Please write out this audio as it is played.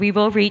We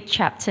will read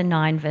chapter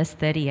 9, verse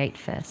 38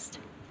 first.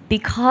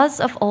 Because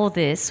of all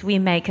this, we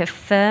make a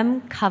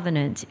firm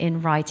covenant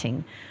in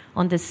writing.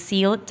 On the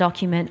sealed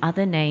document are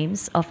the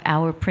names of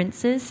our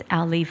princes,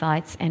 our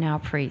Levites, and our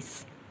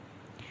priests.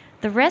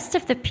 The rest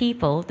of the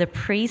people, the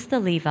priests, the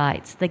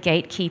Levites, the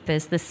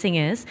gatekeepers, the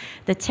singers,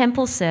 the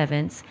temple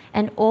servants,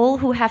 and all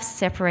who have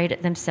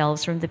separated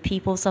themselves from the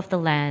peoples of the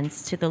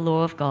lands to the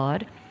law of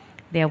God,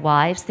 their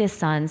wives, their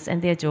sons,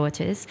 and their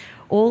daughters,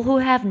 all who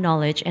have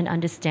knowledge and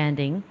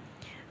understanding,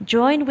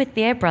 join with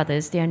their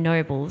brothers, their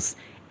nobles,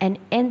 and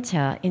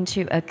enter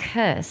into a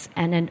curse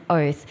and an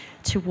oath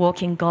to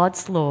walk in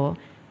God's law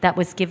that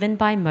was given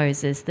by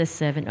Moses, the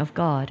servant of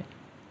God,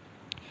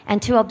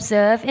 and to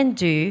observe and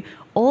do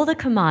all the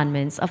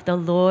commandments of the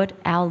Lord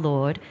our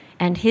Lord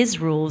and his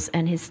rules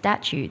and his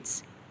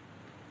statutes.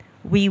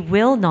 We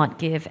will not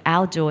give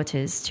our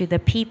daughters to the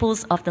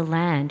peoples of the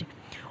land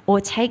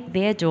or take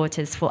their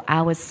daughters for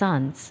our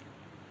sons.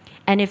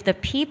 And if the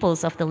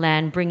peoples of the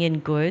land bring in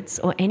goods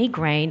or any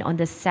grain on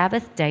the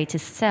Sabbath day to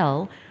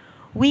sell,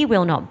 we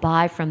will not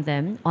buy from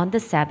them on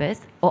the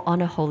Sabbath or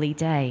on a holy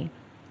day.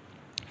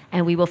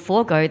 And we will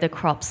forego the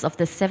crops of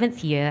the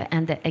 7th year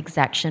and the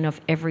exaction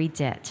of every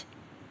debt.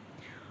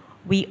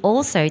 We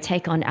also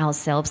take on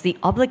ourselves the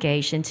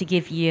obligation to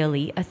give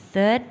yearly a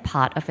third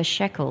part of a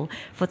shekel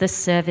for the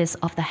service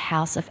of the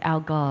house of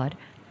our God,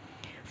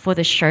 for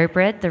the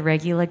showbread, the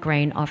regular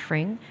grain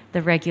offering,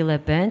 the regular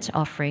burnt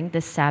offering,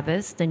 the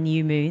Sabbaths, the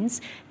new moons,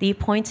 the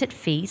appointed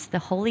feasts, the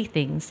holy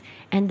things,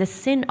 and the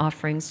sin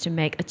offerings to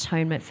make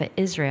atonement for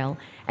Israel,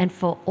 and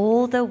for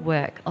all the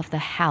work of the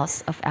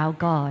house of our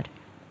God.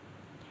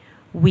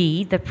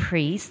 We, the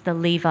priests, the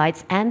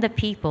Levites, and the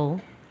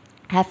people,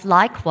 have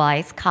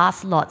likewise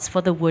cast lots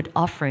for the wood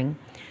offering,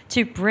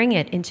 to bring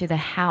it into the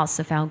house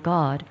of our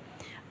God,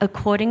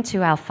 according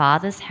to our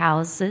fathers'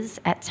 houses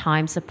at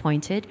times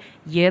appointed,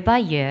 year by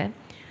year,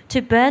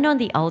 to burn on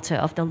the altar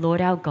of the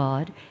Lord our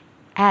God,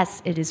 as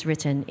it is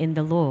written in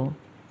the law.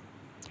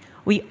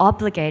 We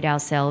obligate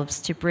ourselves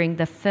to bring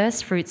the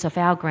first fruits of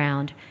our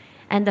ground,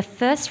 and the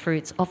first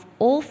fruits of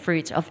all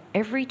fruit of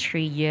every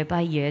tree year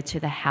by year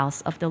to the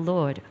house of the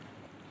Lord.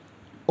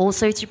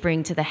 Also to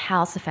bring to the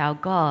house of our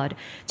God,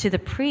 to the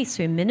priests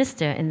who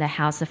minister in the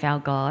house of our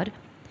God,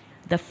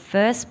 the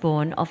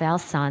firstborn of our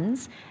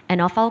sons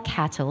and of our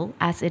cattle,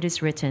 as it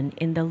is written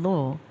in the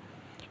law,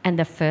 and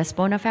the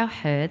firstborn of our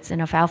herds and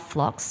of our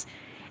flocks,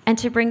 and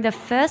to bring the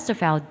first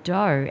of our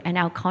dough and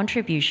our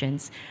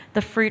contributions,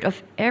 the fruit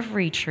of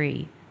every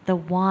tree, the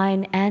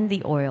wine and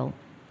the oil,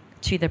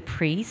 to the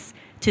priests,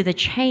 to the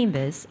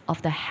chambers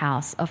of the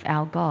house of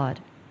our God.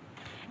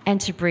 And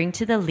to bring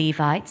to the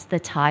Levites the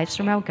tithes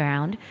from our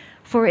ground,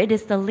 for it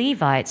is the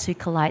Levites who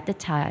collect the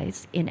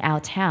tithes in our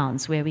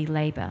towns where we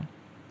labor.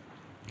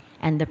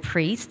 And the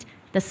priest,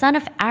 the son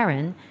of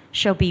Aaron,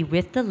 shall be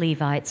with the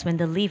Levites when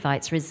the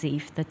Levites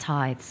receive the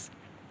tithes.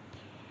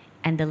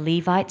 And the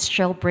Levites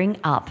shall bring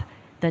up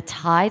the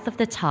tithe of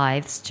the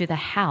tithes to the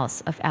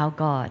house of our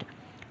God,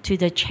 to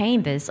the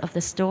chambers of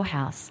the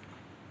storehouse.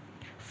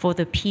 For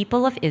the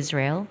people of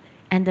Israel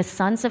and the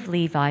sons of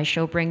Levi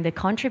shall bring the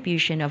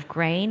contribution of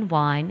grain,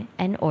 wine,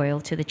 and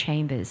oil to the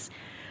chambers,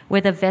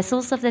 where the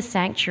vessels of the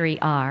sanctuary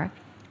are,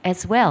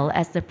 as well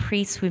as the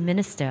priests who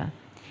minister,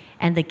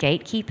 and the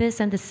gatekeepers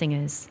and the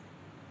singers.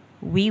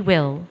 We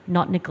will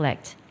not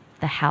neglect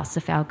the house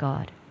of our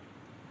God.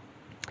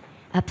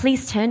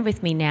 Please turn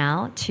with me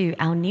now to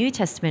our New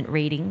Testament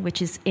reading,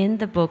 which is in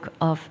the book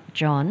of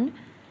John.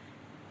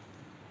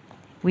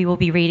 We will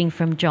be reading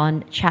from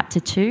John chapter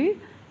 2,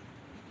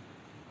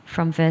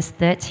 from verse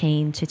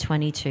 13 to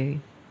 22.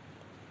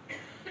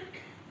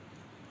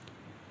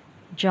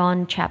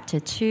 John chapter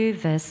 2,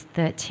 verse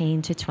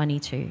 13 to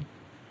 22.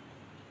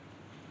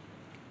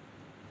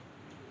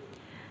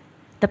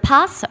 The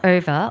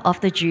Passover of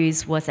the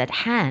Jews was at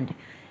hand,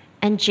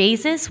 and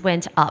Jesus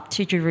went up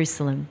to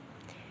Jerusalem.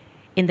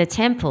 In the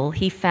temple,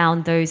 he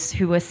found those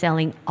who were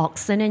selling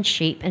oxen and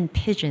sheep and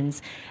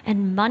pigeons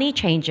and money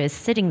changers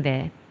sitting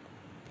there.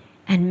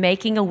 And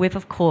making a whip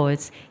of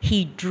cords,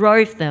 he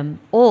drove them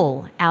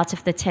all out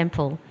of the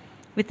temple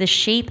with the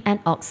sheep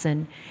and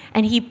oxen,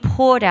 and he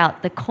poured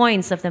out the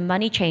coins of the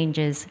money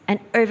changers and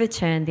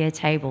overturned their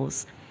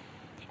tables.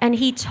 And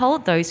he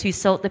told those who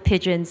sold the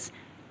pigeons,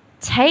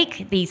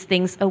 "Take these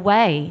things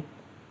away.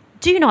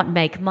 Do not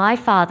make my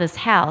Father's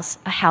house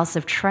a house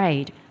of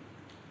trade."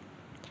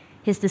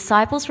 His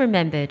disciples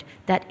remembered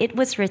that it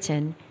was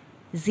written,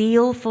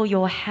 "Zeal for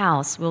your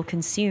house will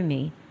consume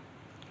me."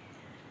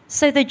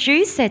 So the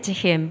Jews said to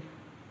him,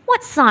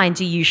 "What sign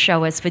do you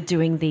show us for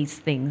doing these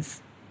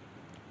things?"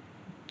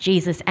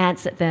 Jesus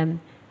answered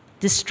them,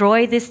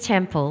 "Destroy this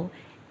temple,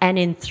 and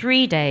in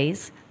 3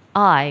 days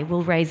I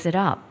will raise it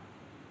up."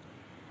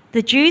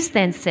 The Jews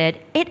then said,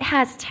 "It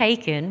has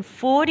taken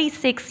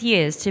 46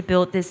 years to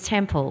build this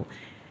temple,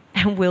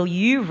 and will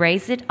you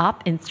raise it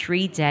up in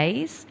 3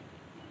 days?"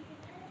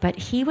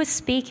 But he was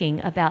speaking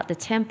about the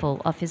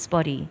temple of his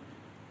body.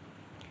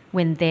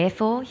 When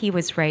therefore he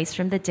was raised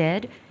from the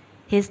dead,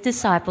 his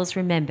disciples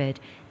remembered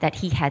that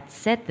he had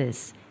said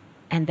this,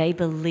 and they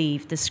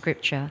believed the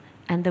scripture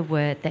and the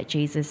word that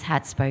Jesus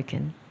had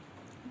spoken.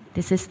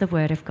 This is the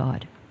word of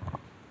God.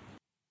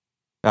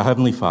 Our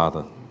Heavenly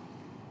Father,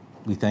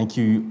 we thank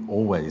you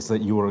always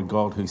that you are a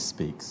God who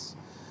speaks,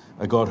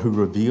 a God who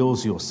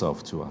reveals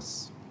yourself to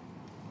us.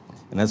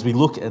 And as we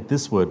look at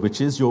this word,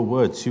 which is your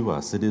word to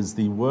us, it is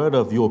the word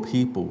of your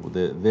people,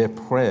 their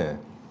prayer.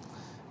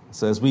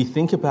 So as we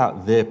think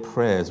about their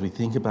prayers, we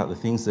think about the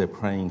things they're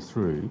praying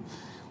through,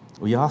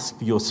 we ask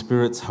for your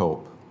Spirit's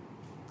help.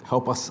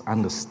 Help us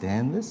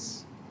understand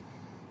this.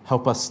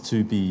 Help us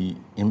to be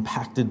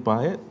impacted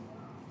by it,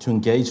 to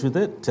engage with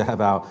it, to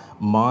have our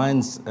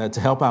minds, to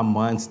help our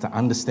minds to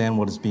understand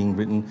what is being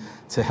written,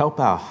 to help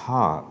our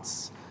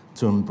hearts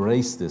to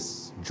embrace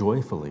this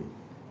joyfully.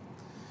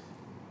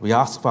 We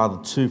ask,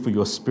 Father, too, for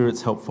your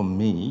Spirit's help from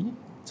me,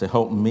 to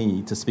help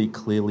me to speak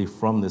clearly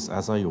from this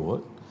as I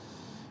ought.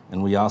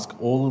 And we ask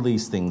all of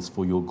these things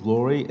for your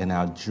glory and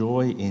our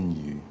joy in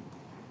you.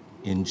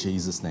 In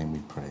Jesus' name we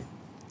pray.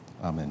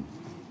 Amen.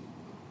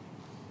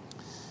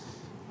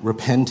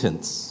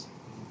 Repentance.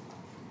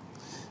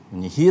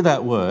 When you hear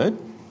that word,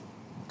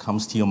 it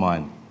comes to your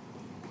mind.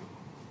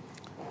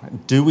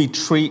 Do we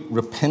treat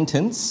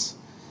repentance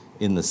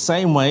in the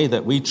same way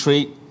that we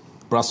treat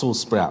Brussels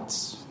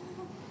sprouts?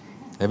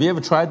 Have you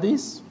ever tried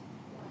these?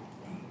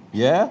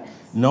 Yeah?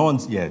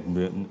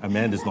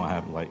 Amanda's not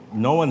having,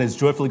 no one is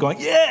joyfully going,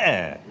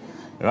 yeah!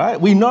 Right?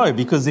 We know,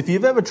 because if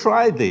you've ever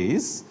tried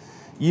these,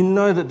 you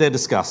know that they're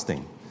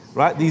disgusting,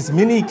 right? These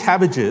mini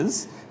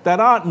cabbages that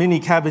aren't mini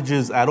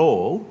cabbages at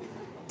all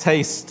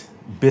taste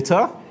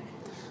bitter.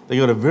 They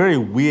got a very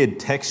weird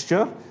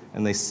texture,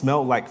 and they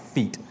smell like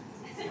feet.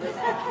 And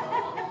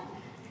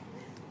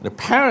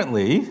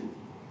apparently,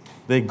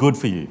 they're good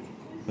for you.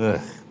 Ugh.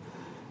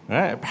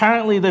 Right?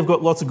 Apparently, they've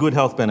got lots of good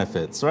health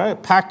benefits, right?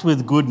 Packed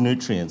with good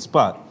nutrients.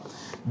 But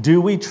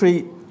do we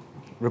treat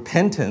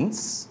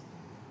repentance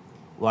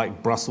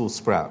like Brussels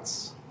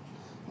sprouts?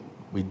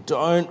 We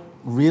don't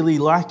really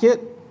like it,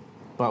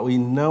 but we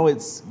know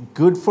it's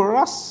good for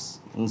us,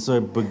 and so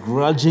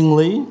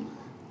begrudgingly,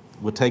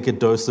 we'll take a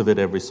dose of it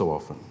every so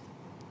often.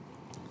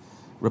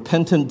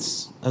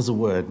 Repentance as a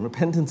word,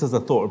 repentance as a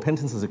thought,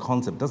 repentance as a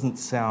concept doesn't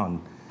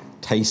sound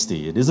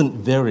tasty. It isn't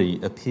very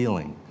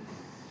appealing.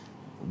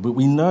 But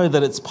we know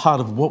that it's part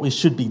of what we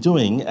should be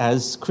doing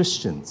as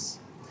Christians.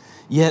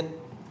 Yet,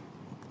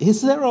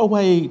 is there a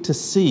way to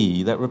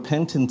see that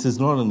repentance is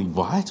not only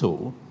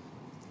vital,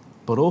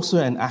 but also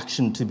an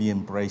action to be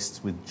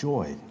embraced with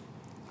joy?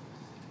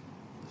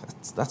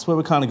 That's where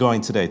we're kind of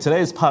going today.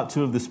 Today is part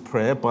 2 of this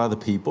prayer by the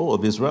people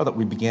of Israel that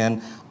we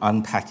began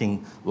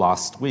unpacking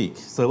last week.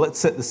 So let's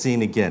set the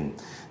scene again.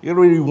 You've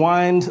got to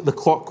rewind the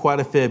clock quite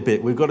a fair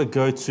bit. We've got to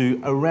go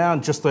to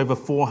around just over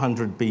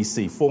 400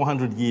 BC,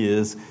 400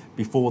 years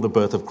before the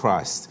birth of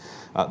Christ.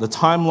 The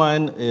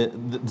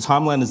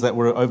timeline is that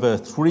we're over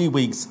 3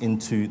 weeks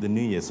into the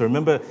New Year. So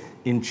remember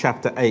in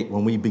chapter 8,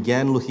 when we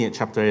began looking at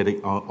chapter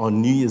 8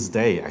 on New Year's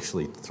Day,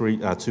 actually,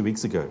 2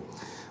 weeks ago,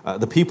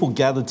 the people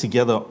gathered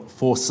together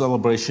for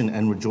celebration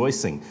and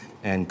rejoicing.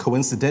 And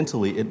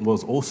coincidentally, it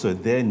was also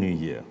their New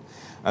Year.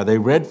 They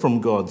read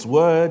from God's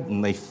word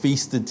and they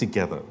feasted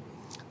together.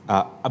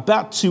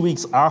 About 2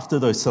 weeks after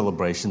those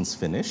celebrations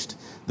finished,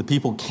 the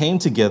people came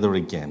together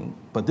again,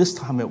 but this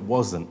time it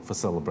wasn't for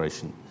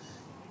celebration.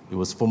 It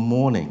was for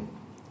mourning,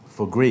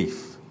 for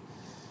grief.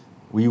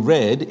 We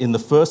read in the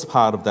first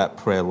part of that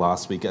prayer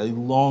last week a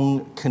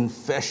long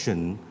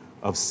confession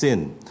of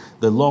sin.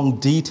 The long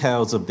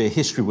details of their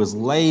history was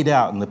laid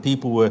out, and the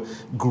people were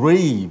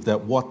grieved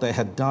at what they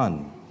had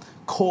done,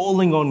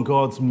 calling on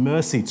God's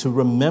mercy to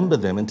remember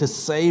them and to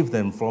save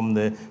them from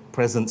their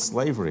present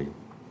slavery.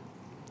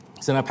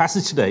 So in our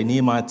passage today,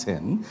 Nehemiah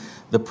 10,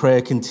 the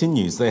prayer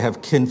continues. They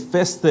have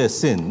confessed their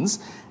sins,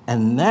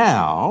 and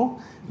now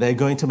they're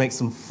going to make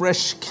some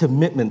fresh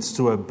commitments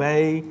to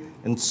obey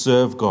and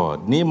serve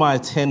God. Nehemiah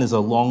 10 is a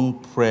long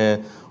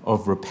prayer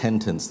of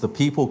repentance, the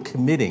people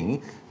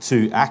committing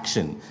to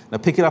action. Now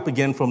pick it up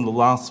again from the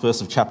last verse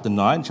of chapter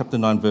 9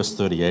 verse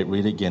 38.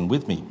 Read it again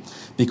with me.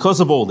 Because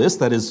of all this,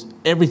 that is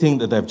everything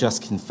that they've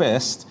just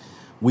confessed,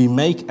 we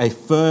make a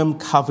firm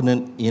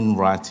covenant in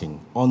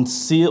writing. On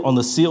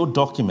the sealed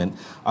document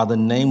are the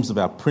names of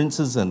our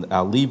princes and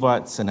our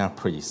Levites and our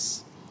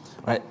priests.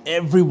 Right?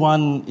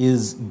 Everyone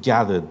is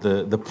gathered,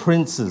 the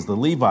princes, the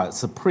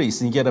Levites, the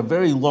priests, and you get a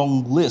very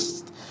long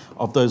list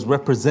of those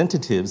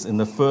representatives in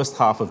the first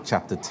half of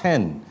chapter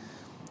 10.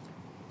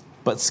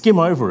 But skim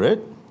over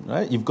it,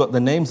 right? You've got the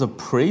names of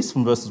priests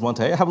from verses 1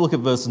 to 8. Have a look at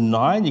verse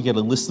 9. You get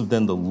a list of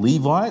then the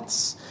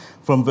Levites.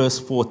 From verse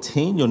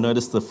 14, you'll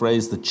notice the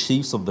phrase, the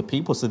chiefs of the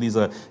people. So these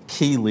are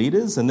key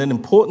leaders. And then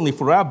importantly,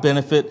 for our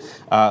benefit,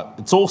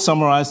 it's all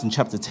summarized in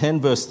chapter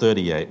 10, verse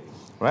 38,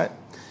 right?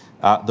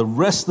 The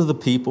rest of the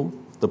people,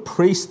 the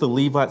priests, the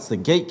Levites, the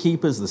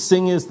gatekeepers, the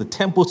singers, the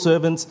temple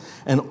servants,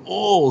 and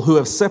all who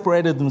have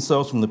separated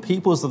themselves from the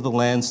peoples of the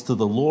lands to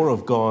the law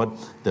of God,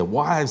 their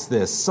wives,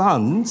 their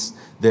sons,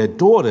 their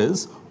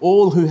daughters,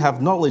 all who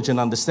have knowledge and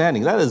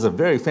understanding. That is a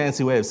very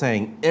fancy way of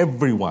saying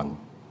everyone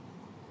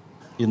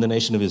in the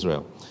nation of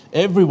Israel.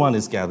 Everyone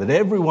is gathered,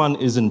 everyone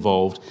is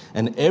involved,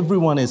 and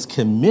everyone is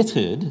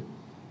committed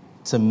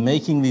to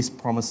making these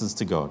promises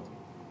to God.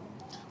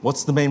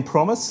 What's the main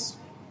promise?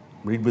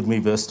 Read with me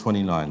verse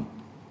 29.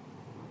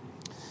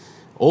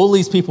 All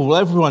these people, will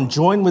everyone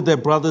join with their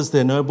brothers,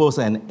 their nobles,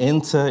 and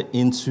enter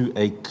into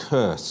a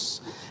curse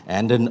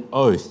and an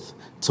oath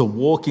to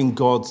walk in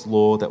God's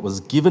law that was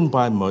given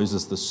by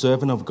Moses, the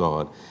servant of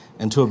God,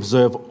 and to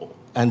observe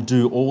and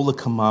do all the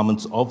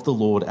commandments of the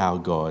Lord our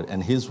God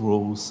and his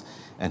rules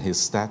and his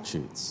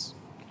statutes.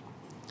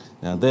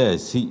 Now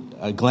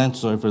I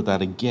glance over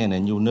that again,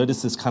 and you'll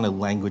notice this kind of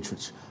language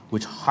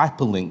which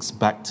hyperlinks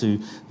back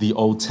to the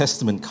Old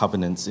Testament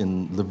covenants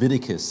in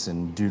Leviticus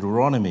and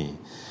Deuteronomy.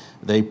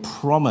 They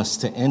promise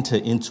to enter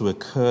into a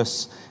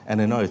curse and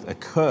an oath, a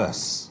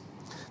curse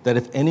that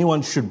if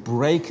anyone should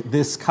break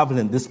this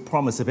covenant, this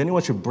promise, if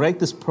anyone should break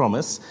this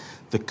promise,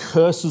 the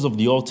curses of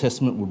the Old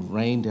Testament would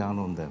rain down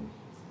on them.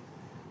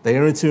 They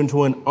enter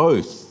into an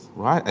oath,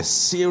 right? A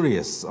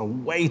serious, a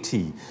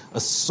weighty,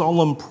 a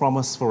solemn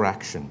promise for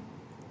action.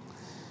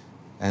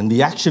 And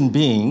the action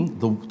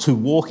being to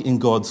walk in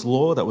God's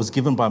law that was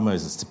given by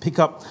Moses, to pick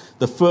up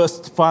the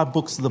first 5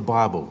 books of the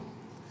Bible,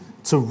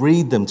 to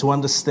read them, to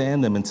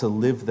understand them, and to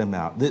live them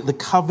out. The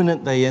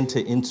covenant they enter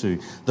into,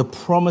 the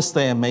promise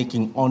they are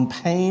making on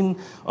pain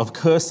of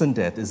curse and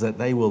death is that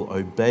they will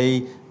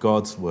obey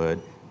God's word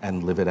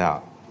and live it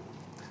out.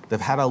 They've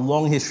had a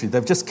long history.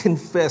 They've just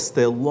confessed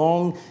their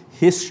long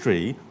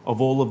history of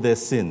all of their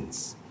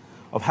sins,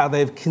 of how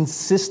they've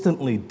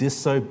consistently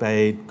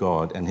disobeyed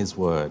God and his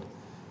word.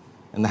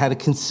 And they had a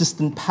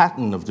consistent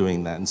pattern of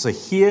doing that. And so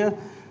here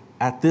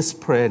at this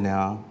prayer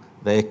now,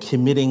 they're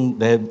committing,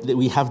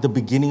 we have the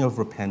beginning of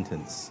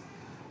repentance.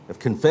 They've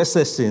confessed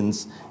their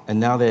sins, and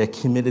now they're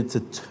committed to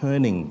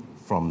turning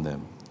from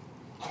them.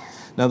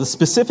 Now, the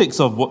specifics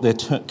of what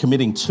they're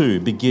committing to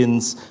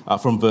begins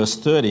from verse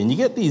 30. And you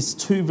get these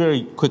 2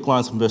 very quick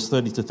lines from verse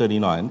 30 to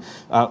 39.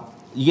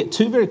 You get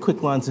 2 very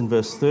quick lines in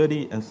verse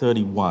 30 and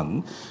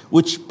 31,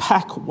 which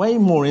pack way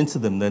more into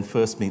them than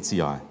first meets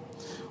the eye.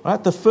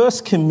 Right? The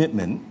first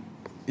commitment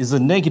is a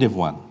negative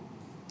one.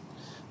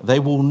 They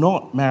will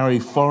not marry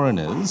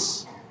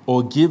foreigners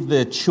or give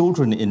their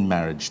children in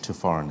marriage to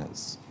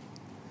foreigners.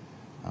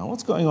 Now,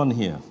 what's going on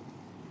here?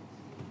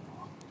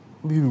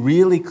 Be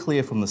really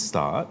clear from the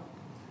start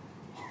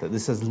that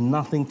this has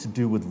nothing to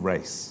do with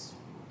race.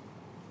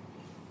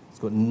 It's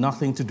got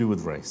nothing to do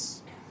with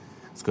race.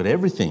 It's got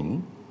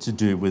everything to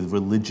do with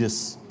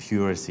religious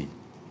purity.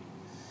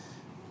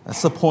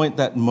 That's the point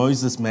that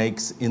Moses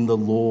makes in the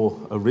law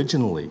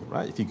originally,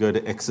 right? If you go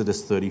to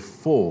Exodus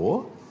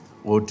 34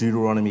 or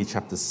Deuteronomy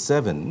chapter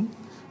 7,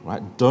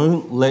 right?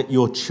 Don't let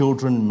your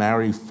children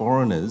marry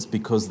foreigners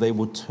because they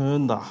will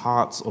turn the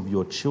hearts of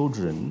your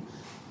children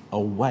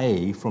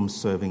away from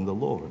serving the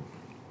Lord.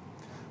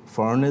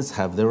 Foreigners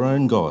have their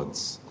own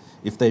gods.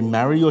 If they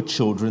marry your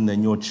children,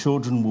 then your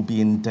children will be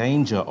in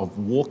danger of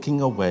walking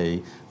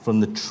away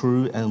from the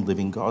true and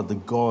living God, the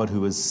God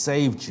who has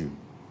saved you,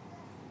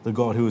 the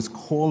God who is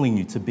calling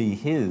you to be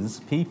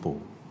his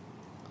people.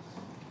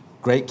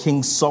 Great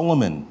King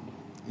Solomon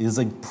is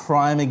a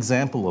prime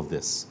example of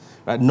this.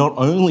 Right? Not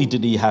only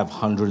did he have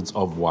hundreds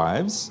of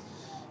wives,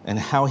 and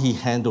how he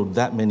handled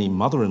that many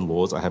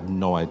mother-in-laws, I have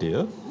no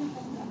idea.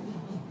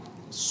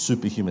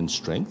 Superhuman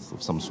strength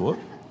of some sort,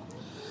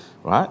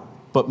 right?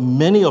 But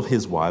many of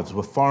his wives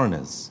were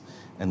foreigners.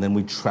 And then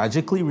we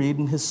tragically read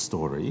in his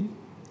story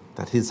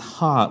that his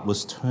heart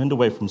was turned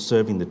away from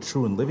serving the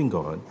true and living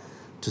God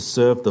to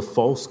serve the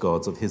false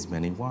gods of his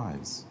many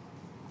wives.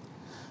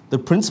 The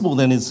principle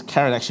then is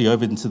carried actually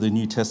over into the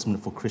New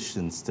Testament for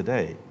Christians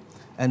today.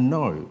 And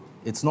no,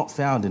 it's not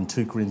found in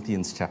 2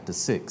 Corinthians chapter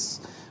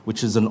 6,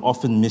 which is an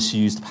often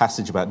misused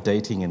passage about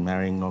dating and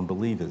marrying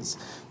non-believers.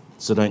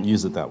 So don't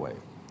use it that way.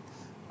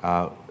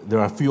 There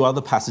are a few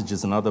other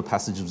passages and other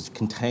passages which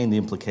contain the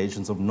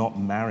implications of not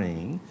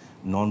marrying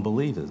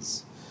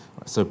non-believers.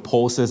 So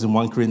Paul says in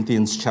 1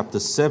 Corinthians chapter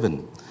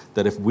 7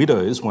 that if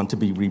widows want to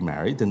be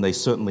remarried, then they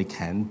certainly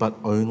can, but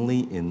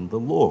only in the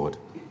Lord.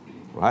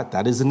 Right?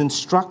 That is an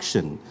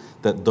instruction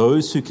that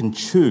those who can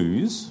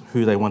choose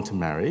who they want to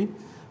marry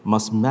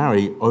must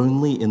marry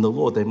only in the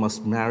Lord. They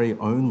must marry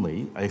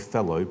only a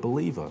fellow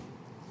believer.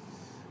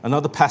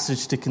 Another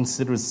passage to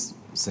consider is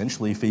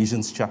essentially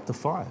Ephesians chapter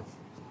 5.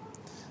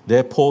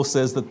 There, Paul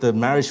says that the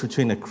marriage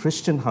between a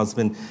Christian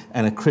husband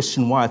and a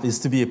Christian wife is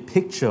to be a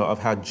picture of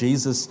how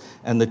Jesus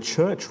and the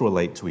church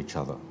relate to each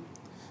other.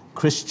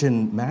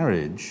 Christian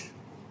marriage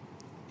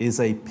is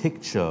a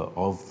picture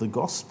of the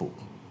gospel.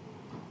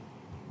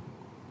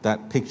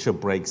 That picture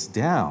breaks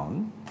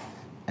down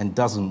and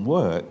doesn't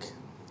work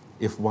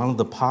if one of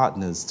the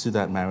partners to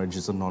that marriage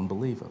is a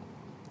non-believer.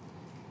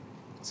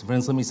 So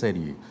friends, let me say to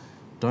you,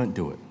 don't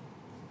do it.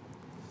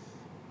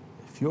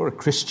 If you're a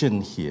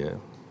Christian here,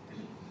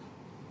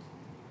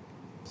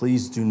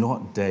 please do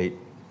not date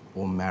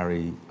or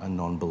marry a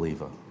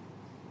non-believer.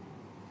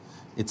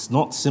 It's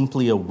not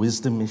simply a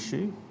wisdom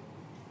issue,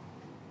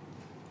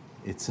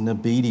 it's an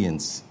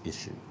obedience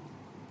issue.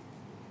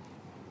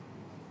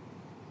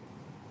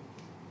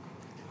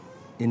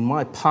 in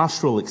my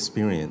pastoral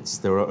experience,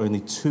 there are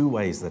only two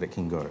ways that it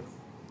can go.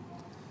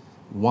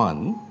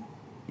 One,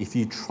 if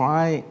you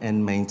try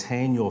and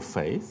maintain your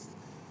faith,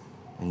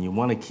 and you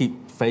want to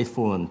keep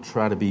faithful and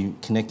try to be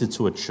connected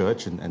to a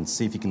church and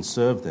see if you can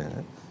serve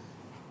there,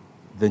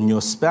 then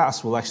your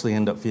spouse will actually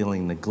end up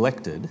feeling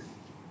neglected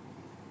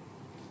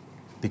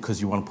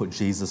because you want to put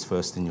Jesus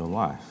first in your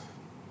life.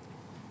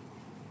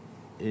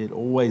 It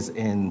always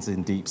ends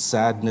in deep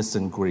sadness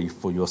and grief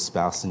for your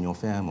spouse and your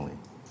family.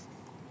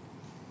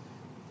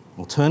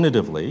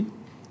 Alternatively,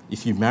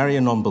 if you marry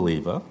a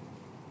non-believer,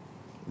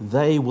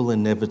 they will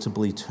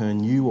inevitably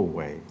turn you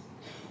away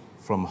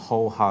from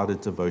wholehearted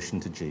devotion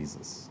to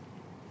Jesus.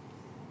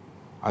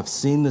 I've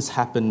seen that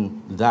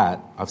happen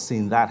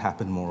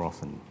more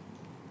often.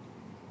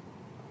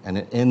 And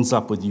it ends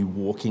up with you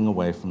walking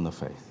away from the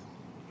faith.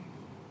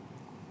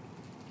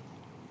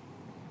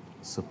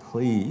 So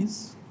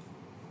please,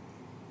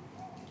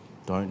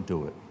 don't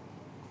do it.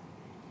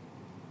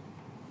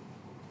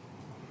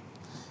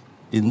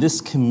 In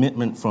this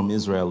commitment from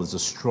Israel is a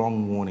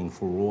strong warning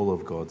for all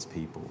of God's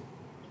people.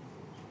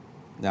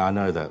 Now, I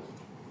know that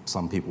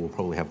some people will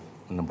probably have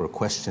a number of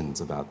questions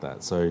about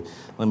that, so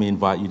let me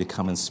invite you to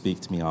come and speak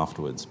to me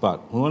afterwards.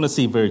 But we want to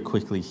see very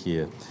quickly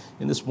here,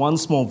 in this one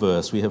small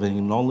verse, we have an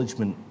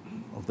acknowledgement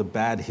of the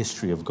bad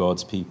history of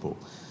God's people,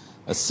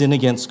 a sin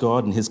against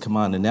God and his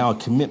command, and now a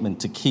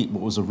commitment to keep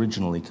what was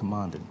originally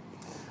commanded.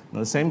 Now,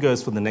 the same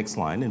goes for the next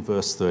line in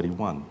verse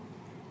 31.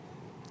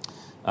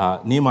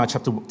 Nehemiah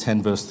chapter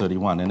 10, verse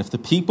 31. And if the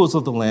peoples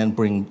of the land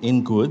bring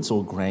in goods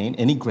or grain,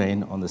 any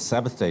grain on the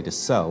Sabbath day to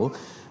sell,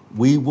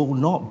 we will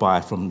not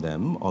buy from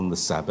them on the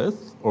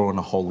Sabbath or on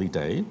a holy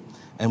day,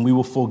 and we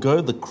will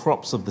forego the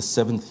crops of the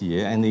seventh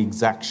year and the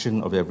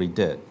exaction of every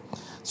debt.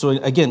 So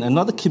again,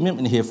 another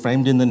commitment here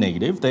framed in the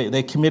negative.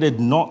 They're committed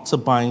not to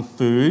buying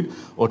food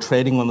or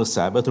trading on the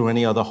Sabbath or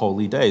any other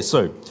holy day.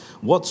 So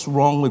what's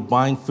wrong with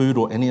buying food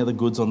or any other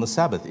goods on the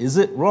Sabbath? Is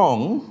it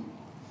wrong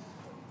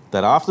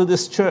that after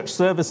this church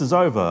service is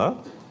over,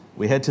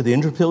 we head to the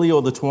Indooroopilly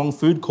or the Toowong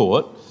food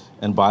court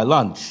and buy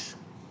lunch?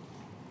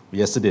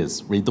 Yes, it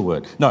is. Read the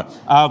word. No.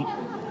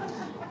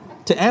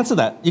 To answer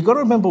that, you've got to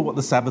remember what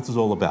the Sabbath was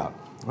all about.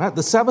 Right?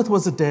 The Sabbath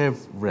was a day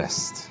of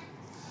rest,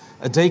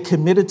 a day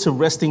committed to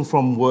resting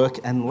from work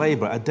and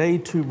labor, a day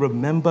to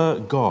remember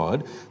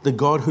God, the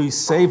God who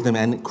saved them,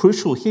 and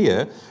crucial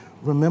here,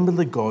 remember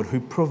the God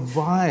who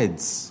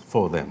provides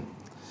for them.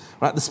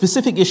 Right? The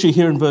specific issue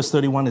here in verse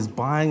 31 is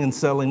buying and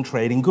selling,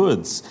 trading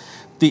goods.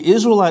 The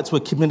Israelites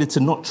were committed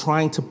to not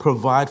trying to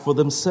provide for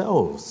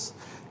themselves,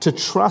 to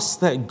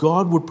trust that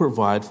God would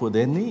provide for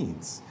their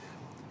needs.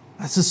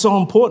 This is so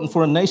important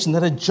for a nation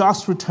that had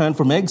just returned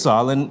from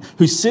exile and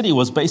whose city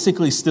was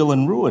basically still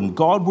in ruin.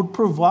 God would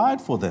provide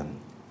for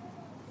them.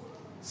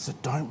 So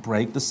don't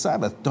break the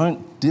Sabbath.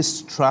 Don't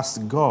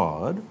distrust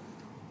God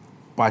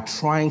by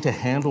trying to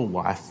handle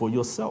life for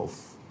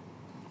yourself.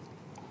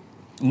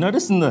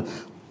 Notice in the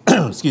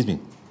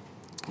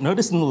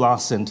Notice in the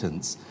last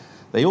sentence,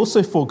 they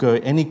also forego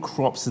any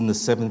crops in the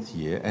seventh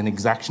year and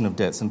exaction of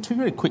debts. And two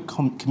very quick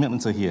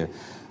commitments are here,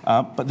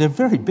 but they're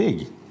very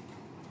big.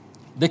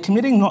 They're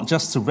committing not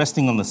just to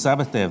resting on the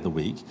Sabbath day of the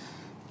week,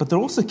 but they're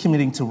also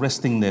committing to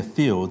resting their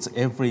fields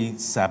every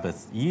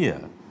Sabbath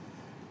year.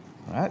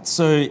 Right?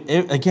 So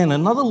again,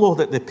 another law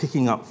that they're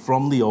picking up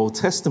from the Old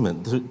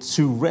Testament,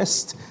 to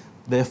rest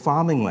their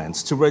farming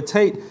lands, to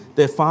rotate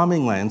their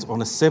farming lands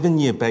on a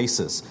 7-year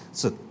basis,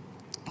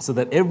 so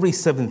that every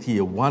seventh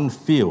year, one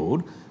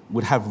field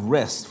would have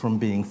rest from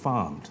being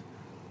farmed.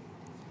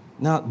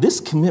 Now, this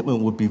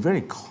commitment would be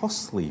very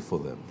costly for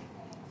them.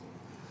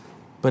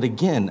 But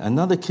again,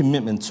 another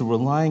commitment to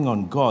relying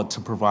on God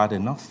to provide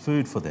enough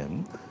food for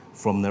them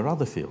from their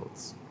other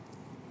fields.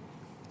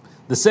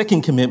 The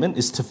second commitment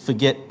is to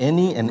forget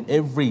any and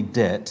every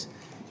debt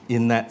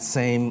in that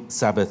same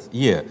Sabbath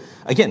year.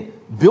 Again,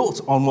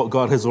 built on what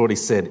God has already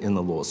said in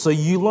the law. So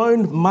you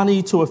loaned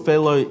money to a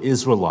fellow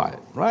Israelite,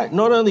 right?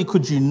 Not only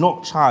could you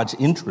not charge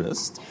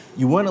interest,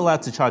 you weren't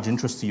allowed to charge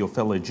interest to your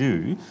fellow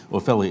Jew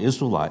or fellow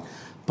Israelite,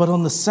 but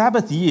on the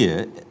Sabbath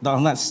year,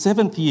 on that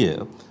seventh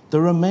year,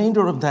 the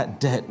remainder of that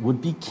debt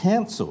would be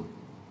cancelled.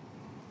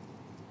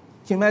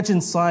 Can you imagine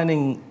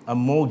signing a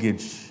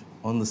mortgage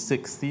on the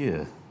 6th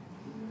year?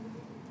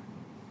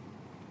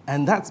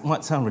 And that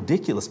might sound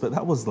ridiculous, but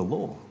that was the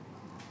law.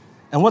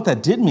 And what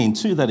that did mean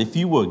too, that if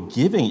you were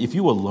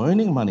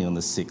loaning money on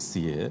the 6th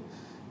year,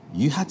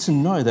 you had to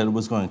know that it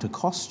was going to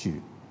cost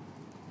you.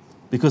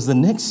 Because the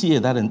next year,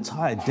 that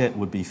entire debt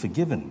would be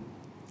forgiven.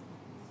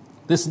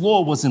 This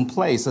law was in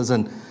place as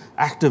an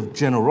act of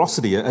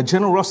generosity, a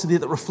generosity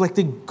that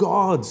reflected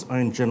God's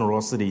own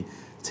generosity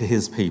to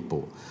his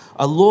people.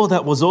 A law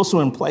that was also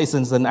in place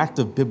as an act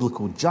of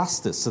biblical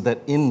justice, so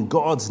that in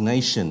God's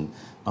nation,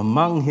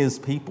 among his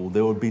people,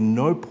 there would be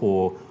no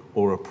poor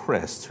or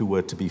oppressed who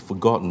were to be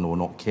forgotten or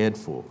not cared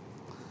for.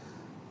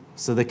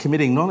 So they're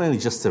committing not only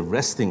just to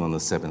resting on the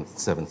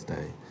seventh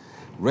day,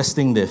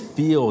 resting their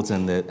fields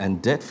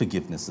and debt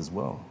forgiveness as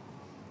well.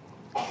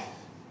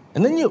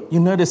 And then you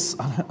notice,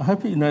 I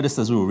hope you noticed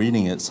as we were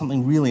reading it,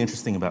 something really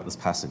interesting about this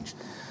passage.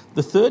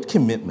 The third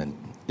commitment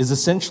is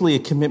essentially a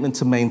commitment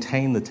to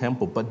maintain the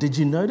temple. But did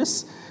you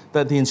notice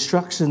that the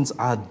instructions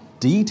are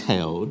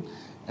detailed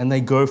and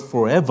they go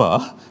forever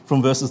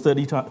from verses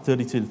 32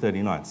 to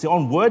 39? See,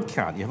 on word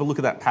count, you have a look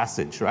at that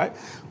passage, right?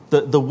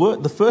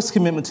 The first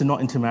commitment to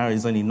not intermarry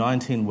is only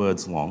 19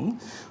 words long.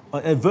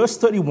 At verse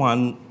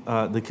 31,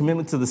 the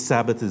commitment to the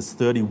Sabbath is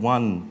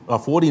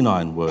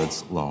 49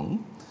 words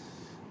long.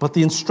 But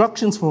the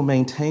instructions for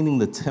maintaining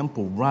the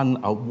temple run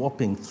a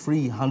whopping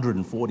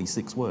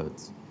 346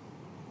 words.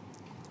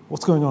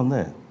 What's going on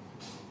there?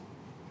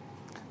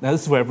 Now,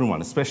 this is for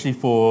everyone, especially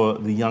for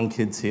the young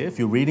kids here. If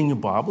you're reading your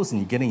Bibles and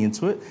you're getting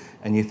into it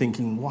and you're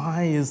thinking,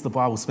 why is the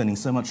Bible spending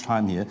so much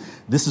time here?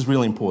 This is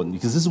really important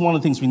because this is one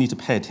of the things we need to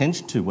pay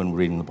attention to when we're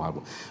reading the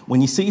Bible.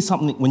 When you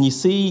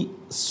see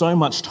so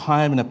much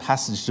time in a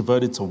passage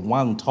devoted to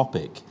one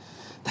topic,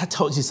 that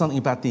tells you something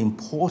about the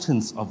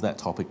importance of that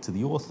topic to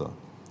the author.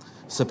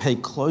 So pay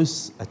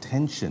close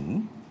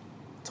attention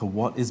to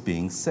what is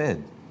being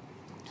said.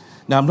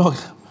 Now,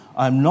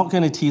 I'm not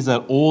going to tease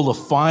out all the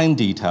fine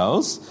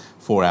details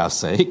for our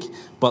sake,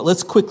 but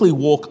let's quickly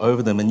walk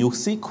over them, and you'll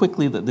see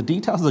quickly that the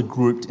details are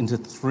grouped into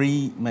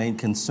three main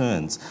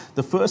concerns.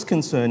 The first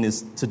concern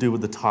is to do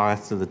with the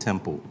tithe to the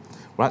temple,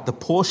 right? The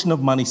portion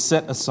of money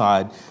set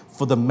aside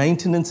for the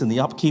maintenance and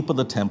the upkeep of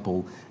the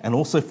temple, and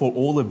also for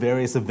all the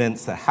various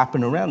events that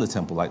happen around the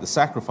temple, like the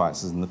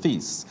sacrifices and the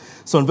feasts.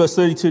 So in verse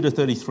 32 to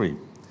 33,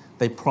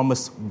 they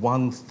promise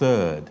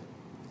 1/3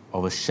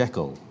 of a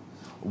shekel.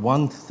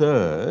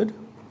 1/3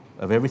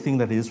 of everything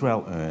that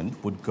Israel earned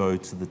would go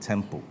to the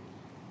temple.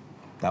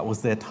 That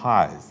was their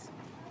tithe.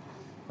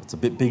 It's a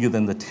bit bigger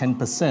than the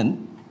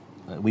 10%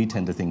 that we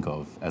tend to think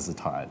of as a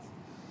tithe.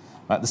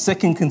 Right, the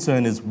second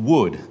concern is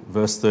wood,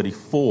 verse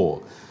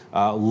 34.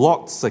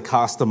 Lots are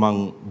cast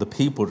among the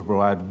people to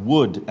provide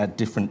wood at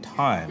different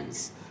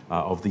times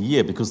of the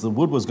year, because the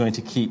wood was going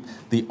to keep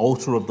the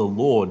altar of the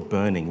Lord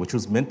burning, which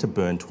was meant to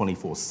burn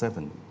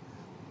 24/7.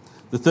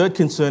 The third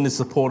concern is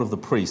support of the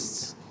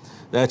priests.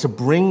 They are to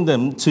bring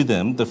to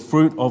them the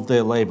fruit of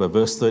their labor,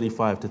 verse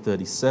 35 to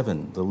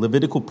 37. The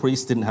Levitical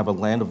priests didn't have a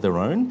land of their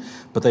own,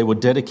 but they were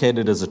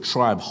dedicated as a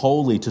tribe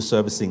wholly to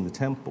servicing the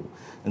temple.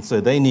 And so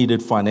they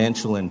needed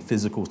financial and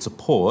physical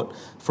support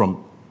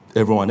from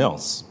everyone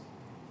else.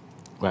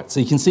 Right, so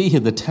you can see here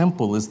the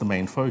temple is the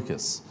main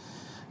focus.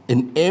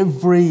 In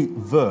every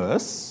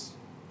verse,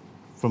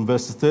 from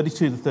verses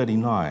 32 to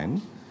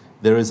 39,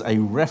 there is a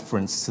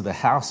reference to the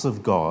house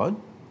of God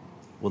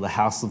or the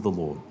house of the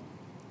Lord.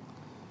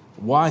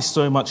 Why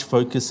so much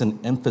focus and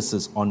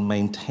emphasis on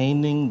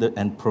maintaining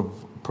and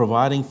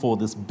providing for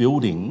this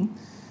building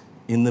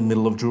in the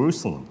middle of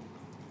Jerusalem?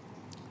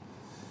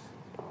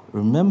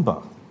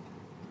 Remember,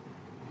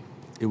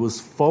 it was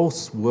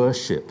false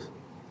worship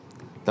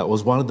that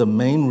was one of the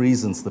main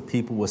reasons the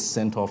people were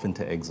sent off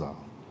into exile.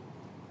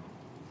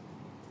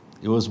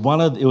 It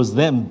was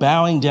them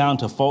bowing down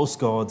to false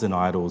gods and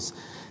idols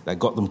that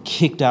got them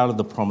kicked out of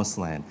the promised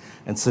land.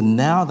 And so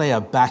now they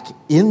are back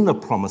in the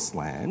promised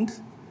land,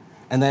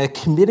 and they are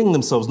committing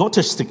themselves not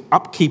just to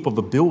upkeep of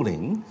the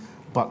building,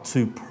 but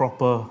to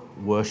proper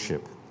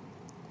worship.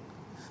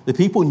 The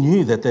people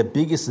knew that their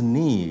biggest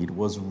need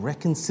was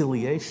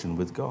reconciliation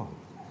with God.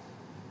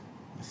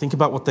 Think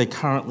about what they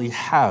currently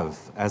have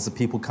as the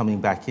people coming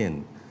back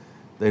in.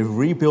 They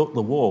rebuilt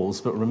the walls,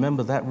 but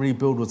remember that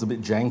rebuild was a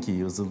bit janky.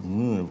 It was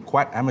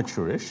quite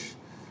amateurish.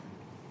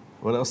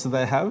 What else did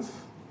they have?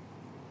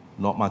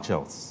 Not much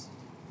else.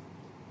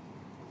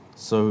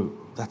 So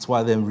that's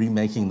why they're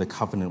remaking the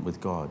covenant with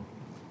God,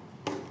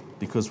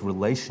 because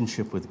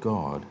relationship with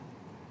God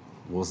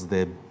was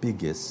their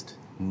biggest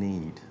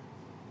need.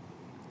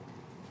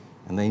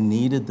 And they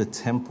needed the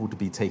temple to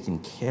be taken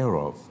care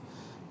of,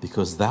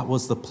 because that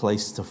was the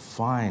place to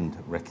find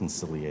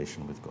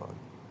reconciliation with God,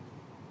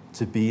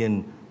 to be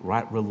in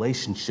right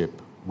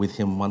relationship with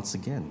Him once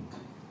again.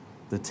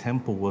 The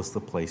temple was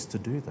the place to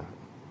do that.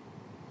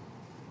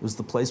 It was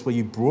the place where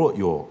you brought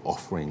your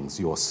offerings,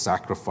 your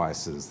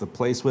sacrifices, the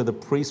place where the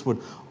priest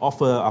would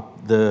offer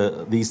up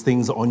these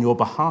things on your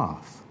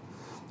behalf.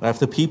 If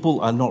the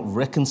people are not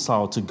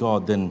reconciled to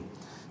God, then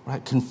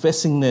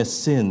confessing their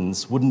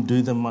sins wouldn't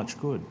do them much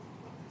good.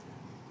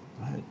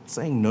 Right?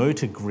 Saying no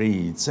to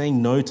greed,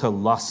 saying no to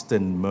lust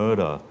and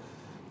murder,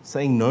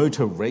 saying no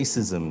to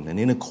racism and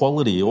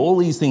inequality, all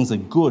these things are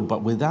good,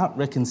 but without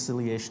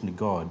reconciliation to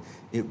God,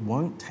 it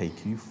won't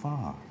take you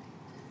far.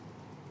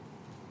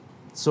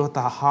 So at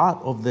the heart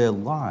of their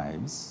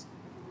lives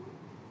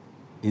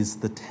is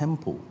the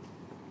temple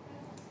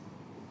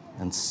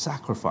and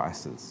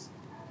sacrifices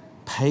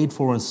paid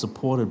for and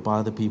supported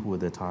by the people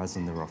with their tithes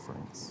and their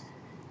offerings.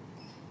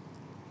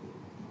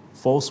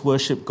 False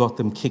worship got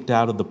them kicked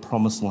out of the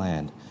promised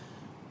land.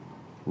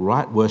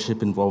 Right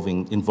worship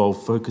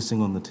involved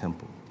focusing on the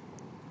temple,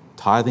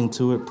 tithing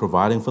to it,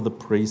 providing for the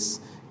priests,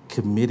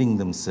 committing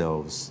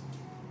themselves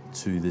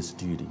to this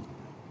duty.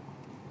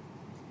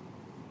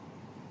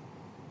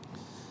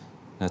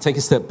 Now take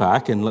a step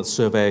back and let's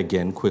survey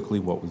again quickly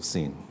what we've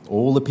seen.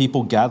 All the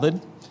people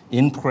gathered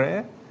in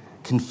prayer,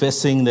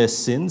 confessing their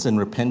sins and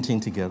repenting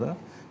together,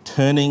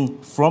 turning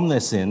from their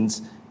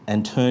sins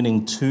and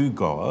turning to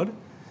God,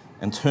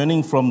 and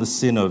turning from the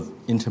sin of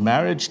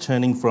intermarriage,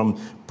 turning from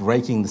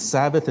breaking the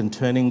Sabbath, and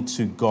turning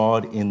to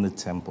God in the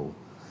temple,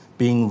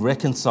 being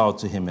reconciled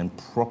to him and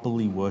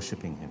properly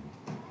worshipping him.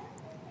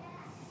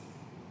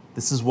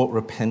 This is what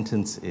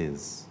repentance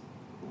is.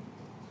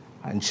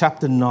 In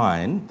chapter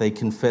 9, they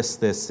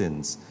confessed their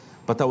sins,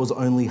 but that was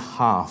only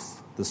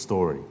half the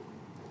story.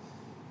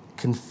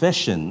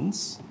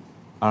 Confessions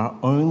are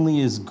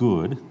only as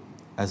good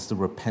as the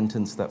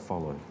repentance that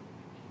follows.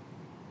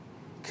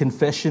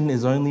 Confession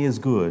is only as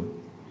good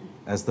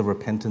as the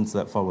repentance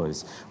that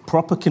follows.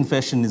 Proper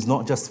confession is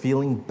not just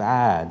feeling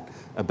bad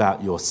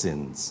about your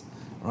sins,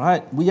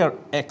 right? We are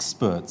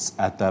experts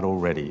at that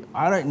already.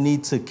 I don't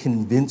need to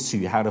convince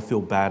you how to feel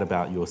bad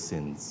about your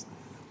sins,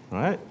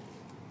 right?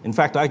 In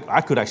fact,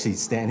 I could actually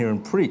stand here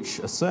and preach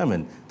a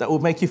sermon that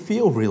would make you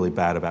feel really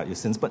bad about your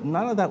sins, but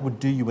none of that would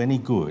do you any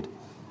good.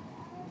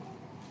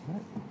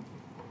 Right?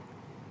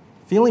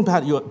 Feeling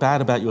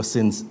bad about your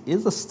sins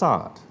is a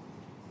start.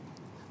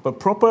 But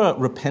proper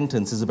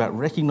repentance is about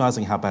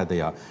recognizing how bad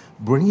they are,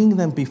 bringing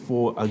them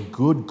before a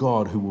good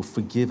God who will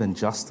forgive and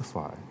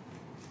justify,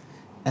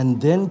 and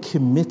then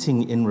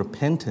committing in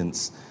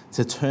repentance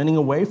to turning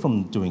away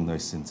from doing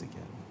those sins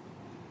again.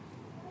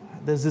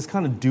 There's this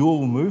kind of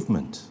dual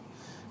movement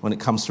when it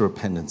comes to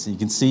repentance. You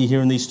can see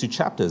here in these two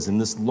chapters, in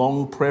this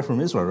long prayer from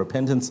Israel,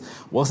 repentance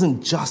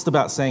wasn't just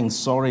about saying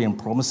sorry and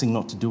promising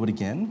not to do it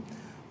again,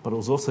 but it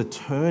was also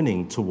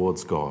turning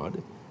towards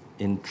God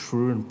in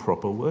true and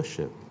proper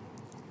worship.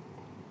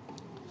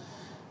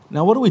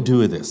 Now, what do we do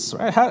with this?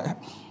 Right?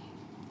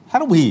 How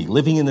do we,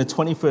 living in the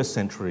 21st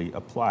century,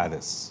 apply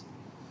this?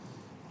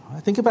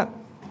 Think about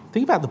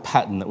the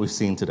pattern that we've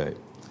seen today.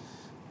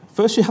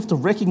 First, you have to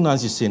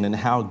recognize your sin and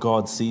how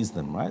God sees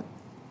them, right?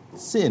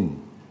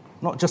 Sin,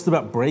 not just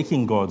about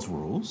breaking God's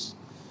rules.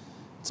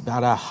 It's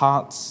about our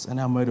hearts and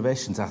our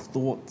motivations, our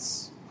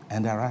thoughts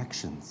and our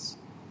actions.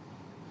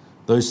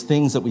 Those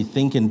things that we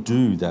think and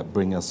do that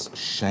bring us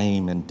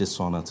shame and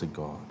dishonor to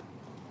God.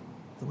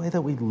 The way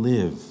that we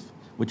live,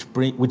 the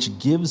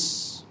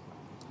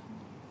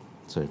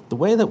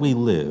way that we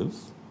live,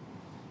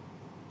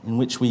 in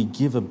which we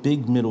give a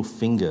big middle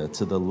finger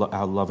to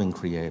our loving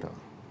Creator.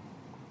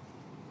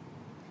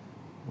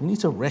 We need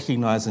to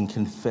recognize and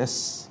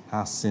confess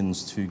our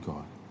sins to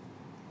God.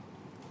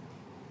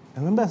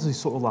 And remember, as we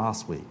saw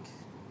last week,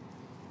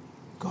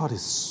 God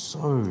is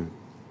so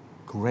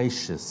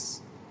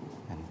gracious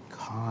and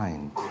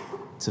kind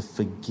to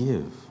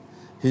forgive.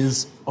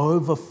 His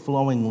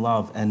overflowing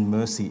love and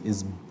mercy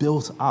is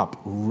built up,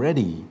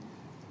 ready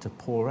to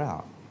pour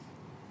out.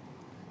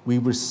 We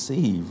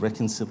receive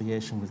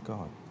reconciliation with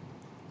God.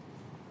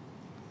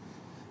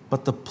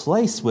 But the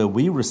place where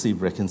we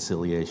receive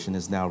reconciliation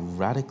is now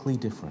radically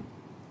different.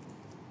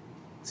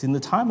 See, in the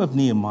time of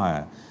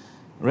Nehemiah,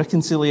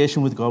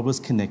 reconciliation with God was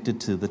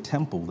connected to the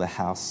temple, the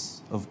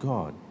house of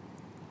God.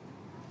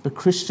 But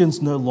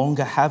Christians no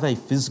longer have a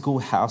physical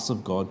house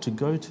of God to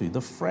go to.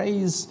 The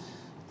phrase,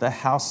 the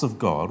house of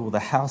God, or the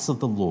house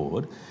of the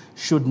Lord,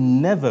 should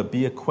never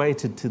be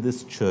equated to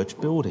this church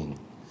building.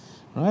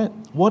 Right?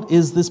 What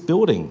is this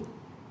building?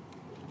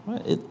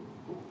 Right?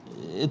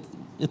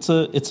 It's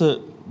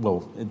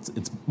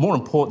more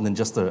important than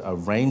just a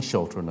rain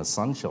shelter and a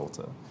sun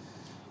shelter.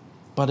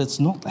 But it's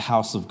not the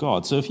house of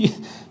God. So if you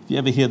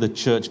ever hear the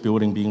church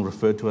building being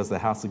referred to as the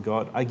house of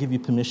God, I give you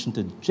permission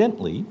to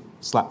gently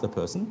slap the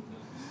person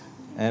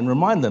and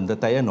remind them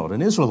that they are not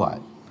an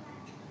Israelite.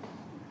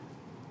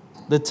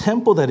 The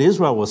temple that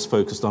Israel was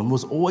focused on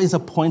was always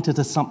appointed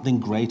to something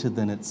greater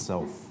than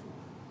itself.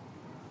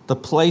 The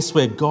place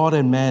where God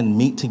and man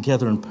meet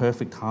together in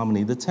perfect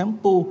harmony. The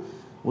temple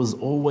was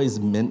always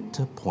meant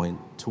to point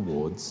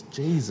towards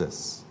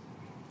Jesus,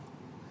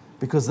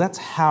 because that's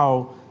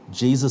how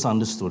Jesus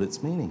understood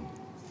its meaning.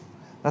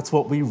 That's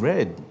what we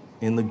read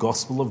in the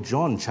Gospel of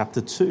John, chapter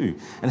 2,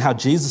 and how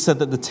Jesus said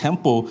that the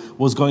temple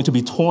was going to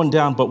be torn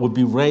down but would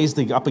be raised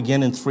up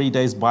again in 3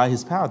 days by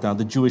his power. Now,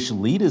 the Jewish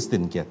leaders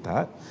didn't get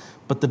that,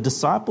 but the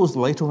disciples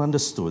later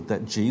understood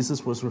that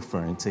Jesus was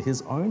referring to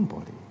his own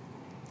body.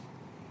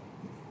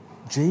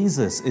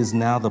 Jesus is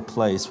now the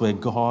place where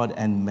God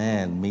and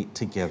man meet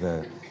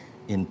together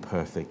in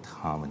perfect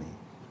harmony.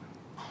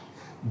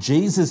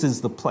 Jesus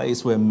is the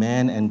place where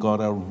man and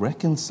God are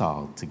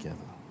reconciled together.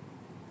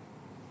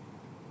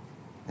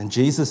 And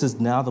Jesus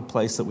is now the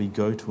place that we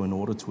go to in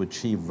order to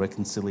achieve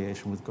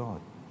reconciliation with God.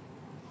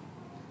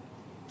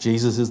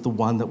 Jesus is the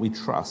one that we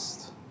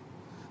trust,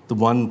 the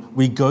one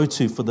we go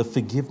to for the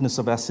forgiveness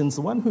of our sins,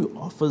 the one who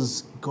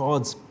offers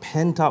God's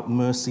pent-up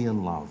mercy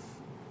and love.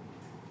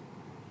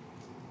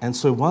 And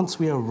so once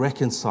we are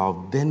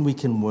reconciled, then we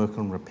can work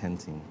on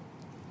repenting.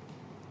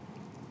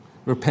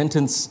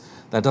 Repentance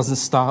that doesn't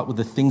start with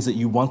the things that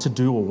you want to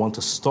do or want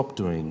to stop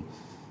doing.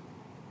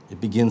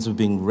 It begins with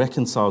being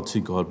reconciled to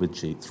God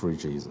through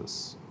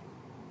Jesus.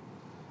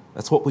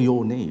 That's what we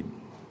all need.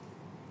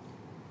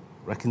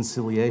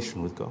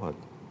 Reconciliation with God.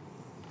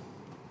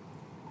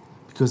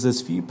 Because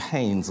there's few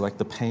pains like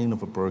the pain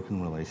of a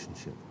broken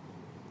relationship.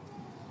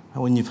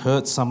 When you've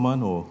hurt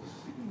someone or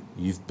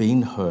you've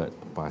been hurt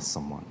by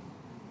someone,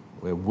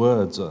 where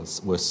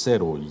words were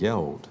said or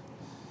yelled,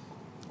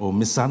 or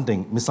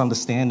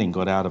misunderstanding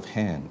got out of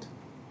hand.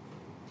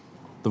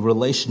 The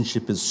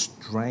relationship is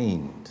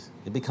strained.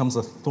 It becomes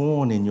a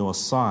thorn in your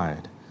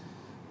side.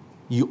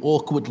 You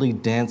awkwardly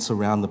dance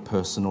around the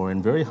person, or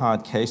in very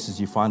hard cases,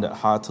 you find it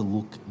hard to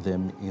look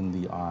them in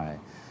the eye.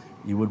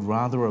 You would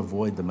rather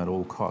avoid them at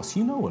all costs.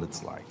 You know what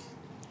it's like.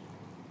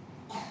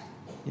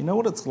 You know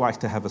what it's like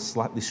to have a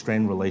slightly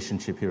strained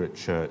relationship here at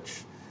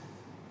church,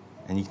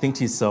 and you think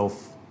to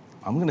yourself,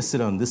 I'm going to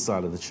sit on this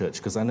side of the church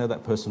because I know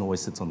that person always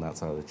sits on that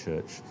side of the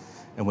church.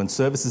 And when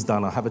service is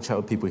done, I'll have a chat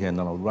with people here and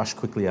then I'll rush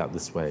quickly out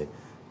this way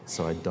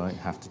so I don't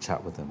have to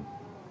chat with them.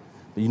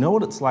 But you know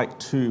what it's like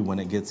too when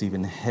it gets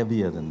even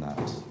heavier than that?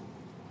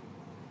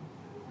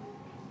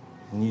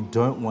 When you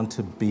don't want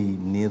to be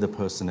near the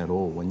person at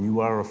all, when you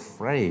are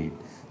afraid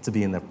to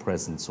be in their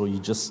presence, or you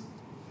just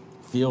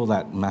feel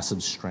that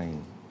massive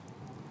strain.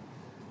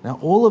 Now,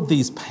 all of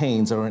these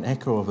pains are an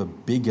echo of a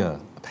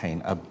bigger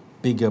pain, a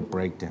bigger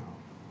breakdown.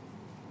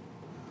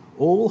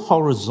 All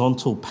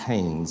horizontal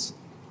pains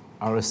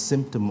are a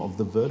symptom of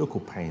the vertical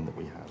pain that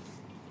we have,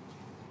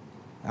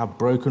 our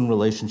broken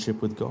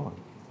relationship with God.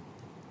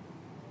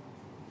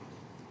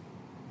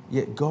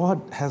 Yet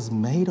God has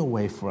made a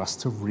way for us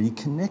to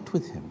reconnect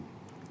with Him,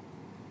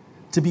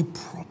 to be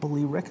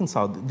properly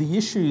reconciled. The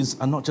issues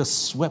are not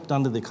just swept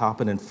under the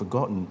carpet and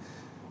forgotten.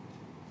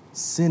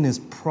 Sin is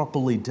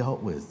properly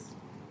dealt with.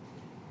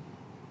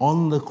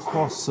 On the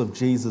cross of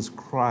Jesus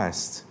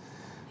Christ,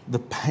 the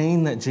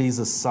pain that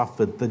Jesus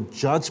suffered, the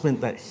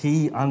judgment that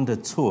He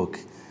undertook,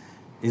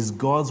 is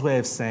God's way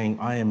of saying,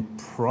 I am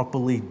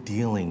properly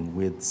dealing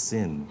with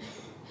sin.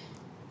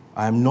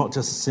 I am not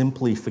just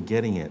simply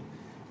forgetting it.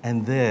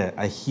 And there,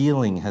 a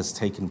healing has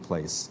taken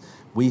place.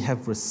 We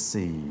have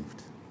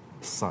received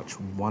such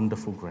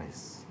wonderful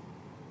grace.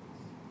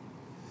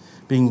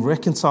 Being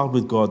reconciled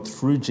with God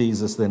through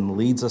Jesus then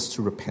leads us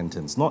to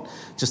repentance, not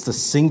just a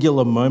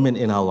singular moment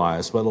in our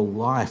lives, but a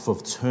life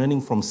of turning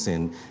from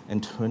sin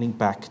and turning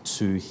back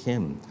to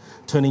Him,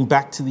 turning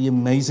back to the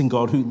amazing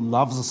God who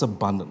loves us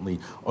abundantly,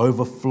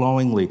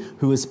 overflowingly,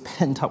 who is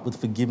pent up with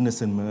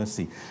forgiveness and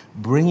mercy.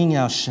 Bringing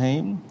our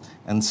shame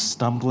and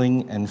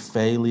stumbling and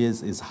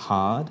failures is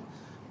hard,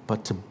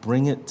 but to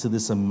bring it to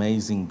this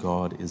amazing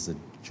God is a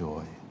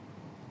joy.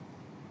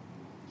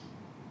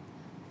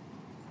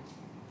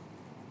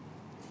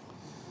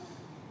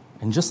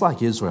 And just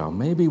like Israel,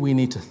 maybe we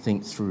need to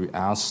think through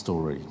our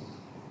story,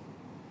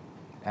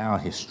 our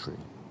history,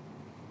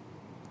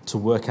 to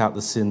work out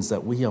the sins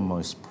that we are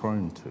most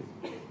prone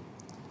to.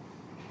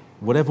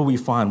 Whatever we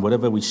find,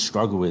 whatever we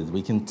struggle with,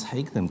 we can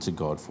take them to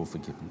God for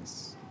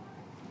forgiveness.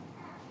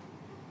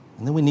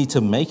 And then we need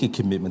to make a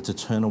commitment to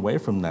turn away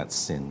from that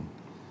sin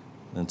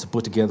and to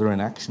put together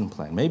an action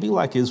plan. Maybe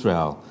like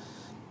Israel,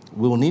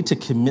 we'll need to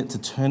commit to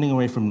turning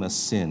away from the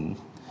sin.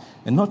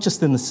 And not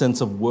just in the sense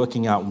of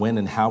working out when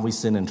and how we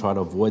sin and try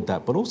to avoid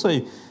that, but also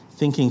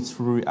thinking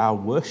through our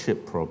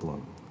worship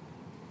problem.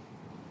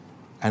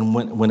 And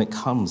when it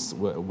comes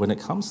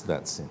to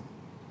that sin.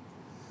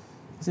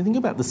 So think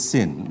about the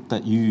sin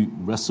that you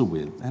wrestle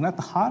with. And at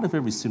the heart of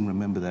every sin,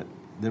 remember that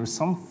there is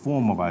some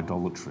form of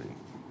idolatry.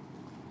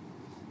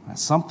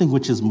 Something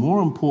which is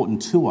more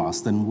important to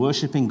us than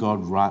worshipping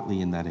God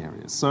rightly in that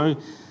area. So,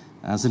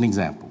 as an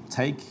example,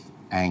 take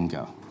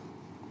anger.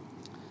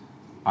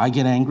 I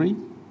get angry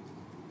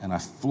and I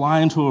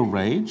fly into a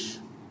rage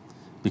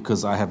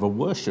because I have a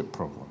worship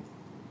problem.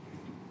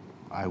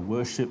 I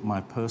worship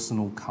my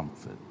personal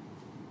comfort.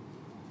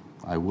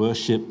 I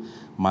worship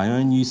my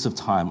own use of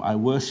time. I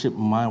worship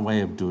my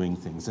way of doing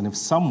things. And if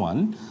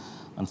someone,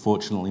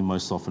 unfortunately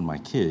most often my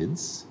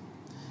kids,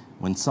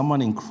 when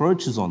someone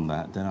encroaches on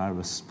that, then I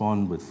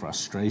respond with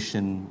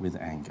frustration, with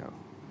anger.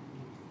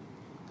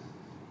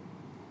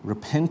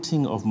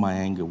 Repenting of my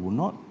anger will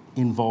not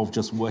involve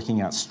just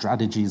working out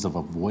strategies of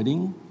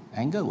avoiding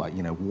anger, like,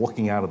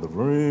 walking out of the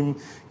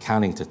room,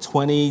 counting to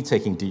 20,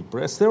 taking deep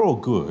breaths. They're all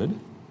good.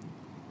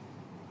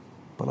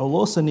 But I'll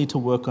also need to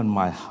work on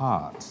my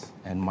heart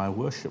and my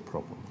worship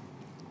problem.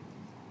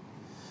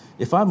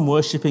 If I'm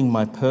worshipping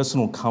my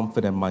personal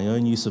comfort and my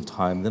own use of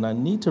time, then I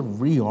need to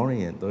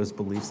reorient those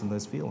beliefs and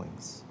those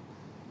feelings.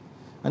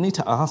 I need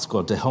to ask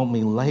God to help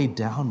me lay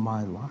down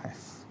my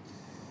life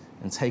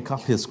and take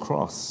up His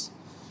cross.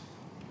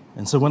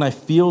 And so when I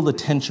feel the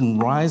tension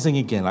rising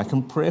again, I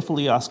can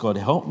prayerfully ask God,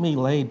 help me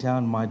lay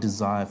down my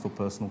desire for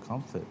personal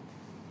comfort.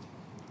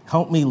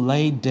 Help me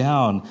lay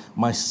down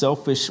my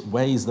selfish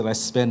ways that I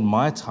spend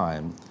my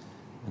time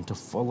and to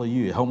follow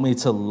You. Help me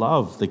to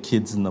love the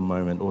kids in the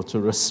moment or to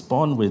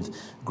respond with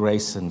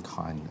grace and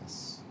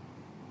kindness.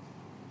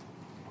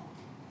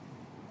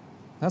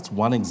 That's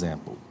one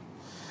example.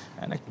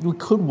 And we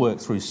could work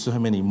through so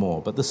many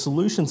more, but the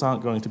solutions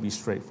aren't going to be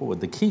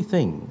straightforward. The key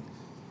thing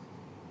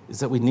is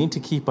that we need to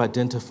keep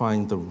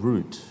identifying the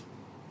root,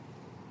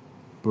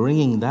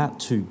 bringing that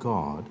to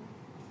God,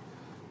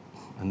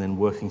 and then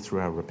working through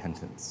our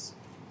repentance.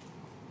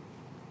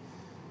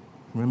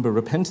 Remember,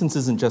 repentance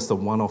isn't just a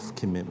one-off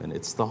commitment.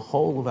 It's the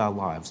whole of our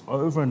lives,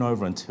 over and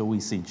over until we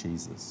see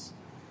Jesus.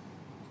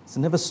 So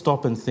never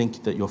stop and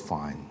think that you're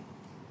fine.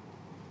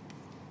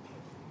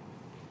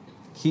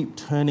 Keep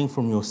turning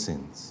from your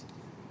sins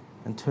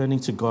and turning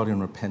to God in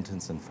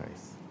repentance and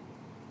faith.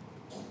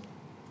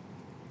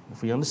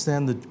 If we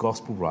understand the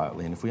gospel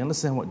rightly, and if we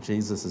understand what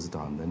Jesus has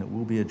done, then it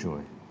will be a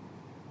joy.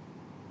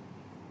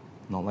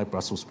 Not like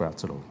Brussels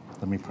sprouts at all.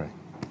 Let me pray.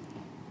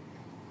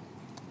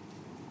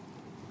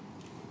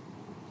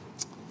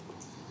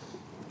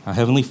 Our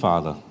Heavenly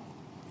Father,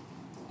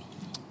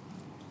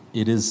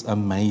 it is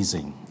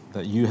amazing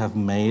that you have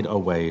made a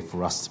way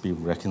for us to be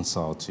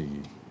reconciled to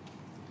you.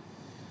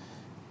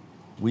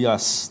 We are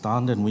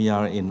stunned and we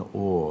are in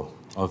awe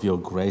of your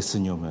grace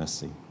and your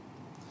mercy.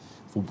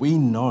 For we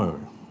know,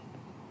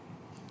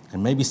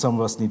 and maybe some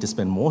of us need to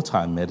spend more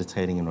time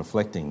meditating and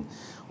reflecting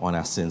on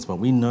our sins, but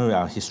we know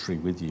our history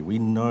with you. We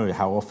know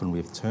how often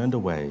we've turned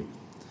away,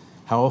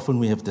 how often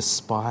we have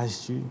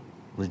despised you,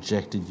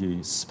 rejected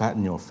you, spat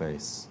in your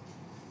face.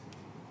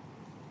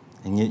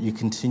 And yet you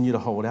continue to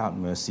hold out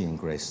mercy and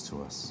grace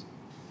to us.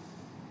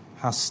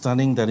 How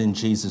stunning that in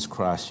Jesus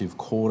Christ you've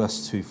called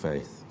us to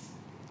faith.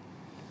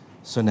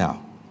 So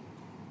now,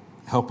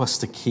 help us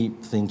to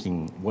keep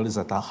thinking what is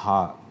at the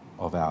heart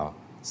of our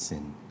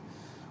sin.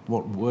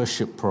 What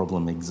worship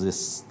problem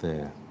exists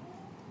there?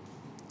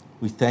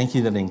 We thank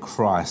you that in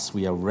Christ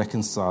we are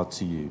reconciled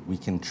to you. We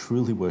can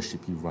truly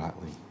worship you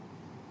rightly.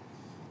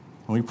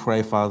 And we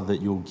pray, Father,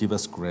 that you'll give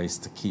us grace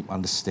to keep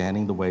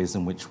understanding the ways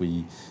in which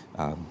we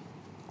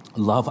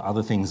love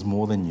other things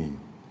more than you.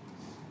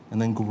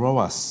 And then grow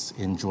us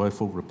in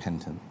joyful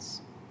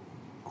repentance.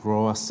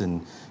 Grow us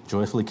in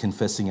joyfully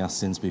confessing our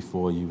sins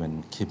before you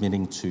and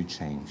committing to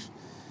change.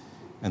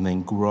 And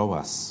then grow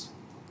us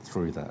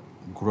through that.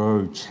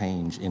 Grow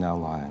change in our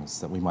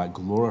lives that we might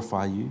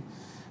glorify you,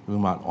 that we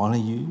might honor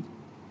you,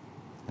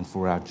 and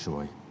for our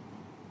joy.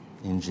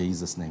 In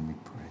Jesus' name we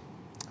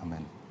pray.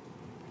 Amen.